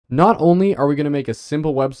Not only are we going to make a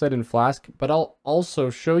simple website in Flask, but I'll also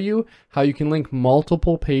show you how you can link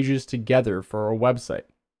multiple pages together for a website.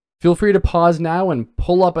 Feel free to pause now and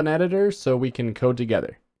pull up an editor so we can code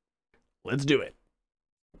together. Let's do it.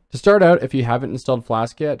 To start out, if you haven't installed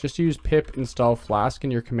Flask yet, just use pip install Flask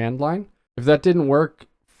in your command line. If that didn't work,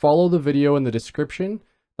 follow the video in the description.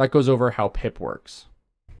 That goes over how pip works.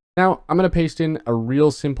 Now, I'm going to paste in a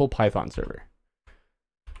real simple Python server.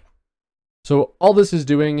 So all this is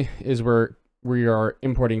doing is we are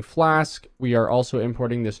importing Flask. We are also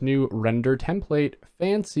importing this new render template,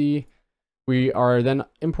 fancy. We are then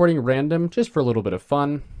importing random just for a little bit of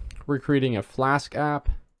fun. We're creating a Flask app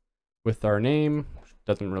with our name, which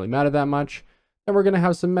doesn't really matter that much. And we're going to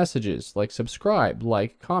have some messages like subscribe,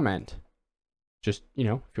 like, comment. Just, if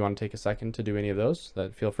you want to take a second to do any of those,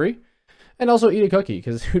 then feel free. And also eat a cookie,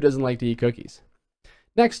 because who doesn't like to eat cookies?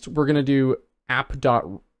 Next, we're going to do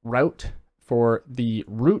app.route for the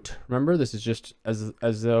root. Remember, this is just as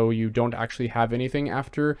though you don't actually have anything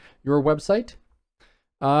after your website.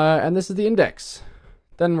 And this is the index.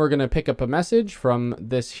 Then we're going to pick up a message from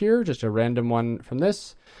this here, just a random one from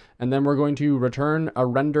this. And then we're going to return a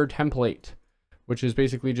render template, which is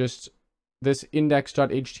basically just this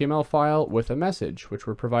index.html file with a message, which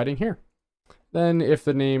we're providing here. Then if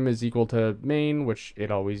the name is equal to main, which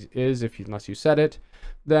it always is unless you set it,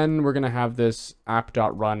 then we're going to have this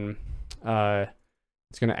app.run.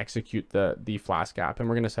 It's going to execute the Flask app, and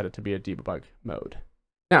we're going to set it to be a debug mode.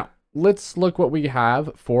 Now, let's look what we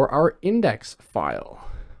have for our index file.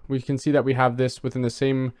 We can see that we have this within the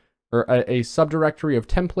same, or a subdirectory of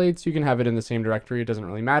templates. You can have it in the same directory. It doesn't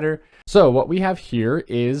really matter. So what we have here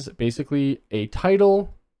is basically a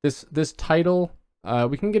title. This title,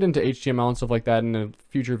 we can get into HTML and stuff like that in a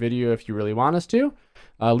future video if you really want us to.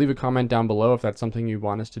 Leave a comment down below if that's something you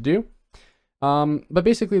want us to do. But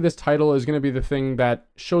basically this title is going to be the thing that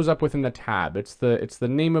shows up within the tab. It's the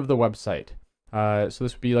name of the website. So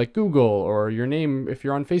this would be like Google, or your name if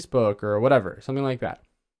you're on Facebook or whatever, something like that.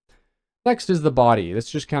 Next is the body.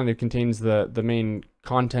 This just kind of contains the main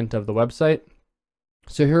content of the website.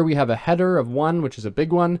 So here we have a header of 1, which is a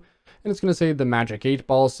big one, and it's going to say the magic 8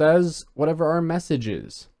 ball says whatever our message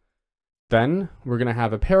is. Then we're going to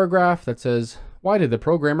have a paragraph that says, why did the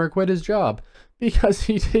programmer quit his job? Because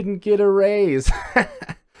he didn't get a raise.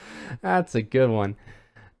 That's a good one.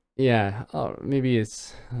 Yeah. Oh, maybe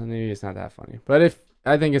it's not that funny, but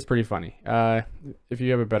I think it's pretty funny. If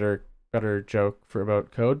you have a better joke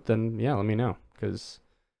about code, then yeah, let me know, because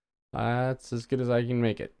that's as good as I can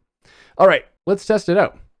make it. All right, let's test it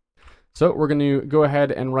out. So we're going to go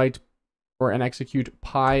ahead and write and execute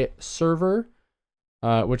PyServer,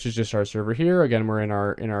 which is just our server here. Again, we're in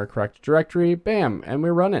our correct directory. Bam, and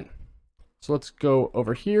we're running. So let's go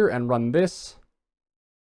over here and run this.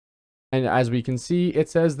 And as we can see, it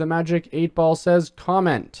says the magic 8 ball says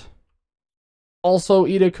comment. Also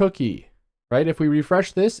eat a cookie, right? If we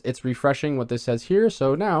refresh this, it's refreshing what this says here.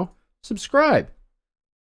 So now subscribe.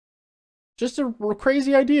 Just a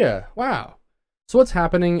crazy idea. Wow. So what's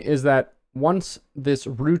happening is that once this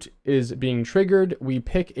root is being triggered, we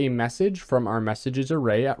pick a message from our messages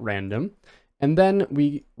array at random, and then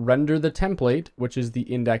we render the template, which is the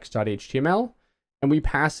index.html, and we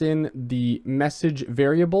pass in the message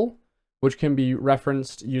variable, which can be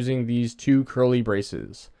referenced using these 2 curly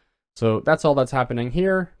braces. So that's all that's happening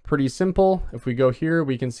here. Pretty simple. If we go here,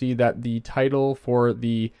 we can see that the title for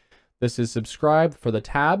this is subscribe for the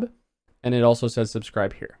tab, and it also says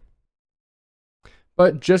subscribe here.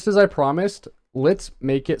 But just as I promised, let's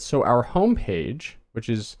make it so our home page, which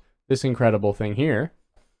is this incredible thing here,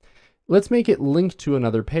 let's make it link to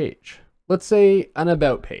another page. Let's say an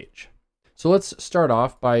about page. So let's start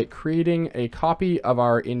off by creating a copy of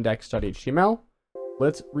our index.html.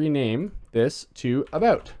 Let's rename this to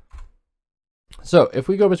about. So if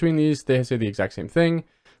we go between these, they say the exact same thing.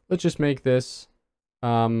 Let's just make this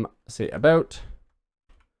say about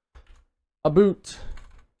a boot.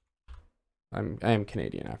 I am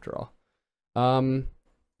Canadian after all.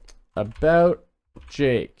 About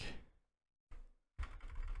Jake.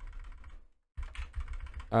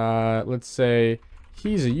 Let's say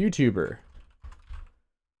he's a YouTuber.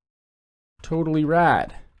 Totally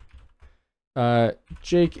rad.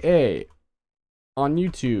 Jake A on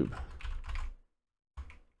YouTube.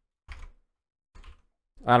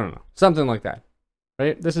 I don't know, something like that,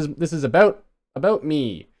 right? This is about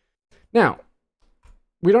me. Now,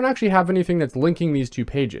 we don't actually have anything that's linking these 2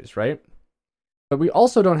 pages, right? But we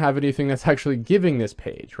also don't have anything that's actually giving this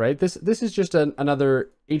page, right? This is just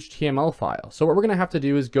another HTML file. So what we're going to have to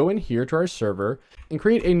do is go in here to our server and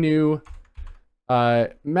create a new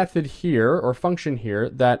method here, or function here,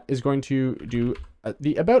 that is going to do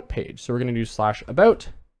the about page. So we're going to do /about,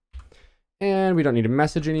 and we don't need a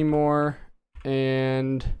message anymore.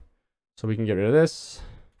 And so we can get rid of this,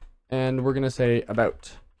 and we're going to say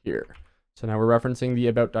about here. So now we're referencing the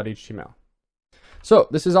about.html. So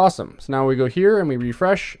this is awesome. So now we go here and we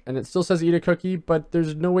refresh, and it still says eat a cookie, but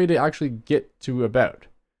there's no way to actually get to about,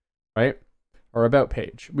 right? Or about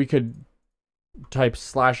page. We could type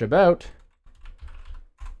 /about,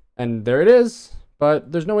 and there it is,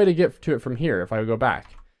 but there's no way to get to it from here if I go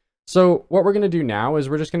back. So what we're going to do now is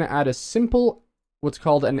we're just going to add a simple, what's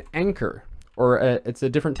called an anchor, or it's a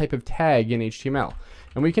different type of tag in HTML.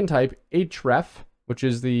 And we can type href, which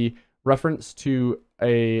is the reference to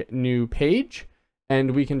a new page,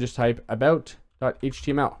 and we can just type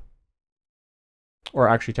about.html, or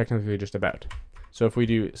actually technically just about. So if we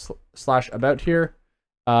do /about here,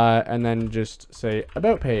 and then just say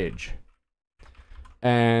about page,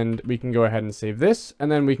 and we can go ahead and save this,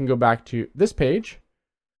 and then we can go back to this page,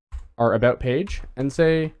 our about page, and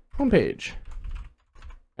say homepage,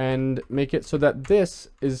 and make it so that this,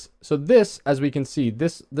 as we can see,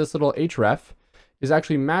 this little href is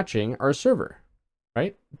actually matching our server,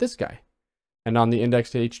 right? This guy. And on the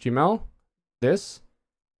index.html, this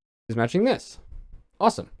is matching this.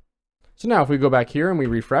 Awesome. So now if we go back here and we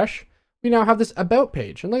refresh, we now have this about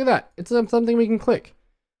page. And look at that. It's something we can click.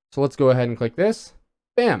 So let's go ahead and click this.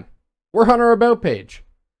 Bam. We're on our about page.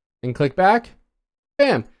 And click back.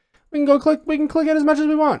 Bam. We can click it as much as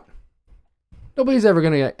we want. Nobody's ever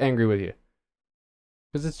going to get angry with you,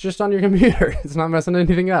 because it's just on your computer. It's not messing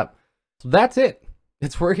anything up. So that's it.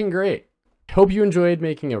 It's working great. Hope you enjoyed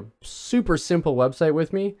making a super simple website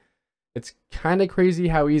with me. It's kind of crazy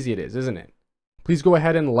how easy it is, isn't it? Please go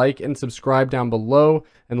ahead and like and subscribe down below,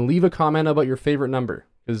 and leave a comment about your favorite number,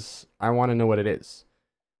 because I want to know what it is.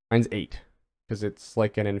 Mine's 8, because it's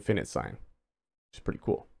like an infinite sign. It's pretty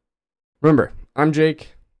cool. Remember, I'm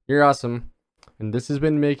Jake. You're awesome. And this has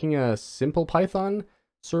been making a simple Python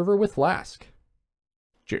server with Flask.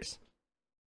 Cheers.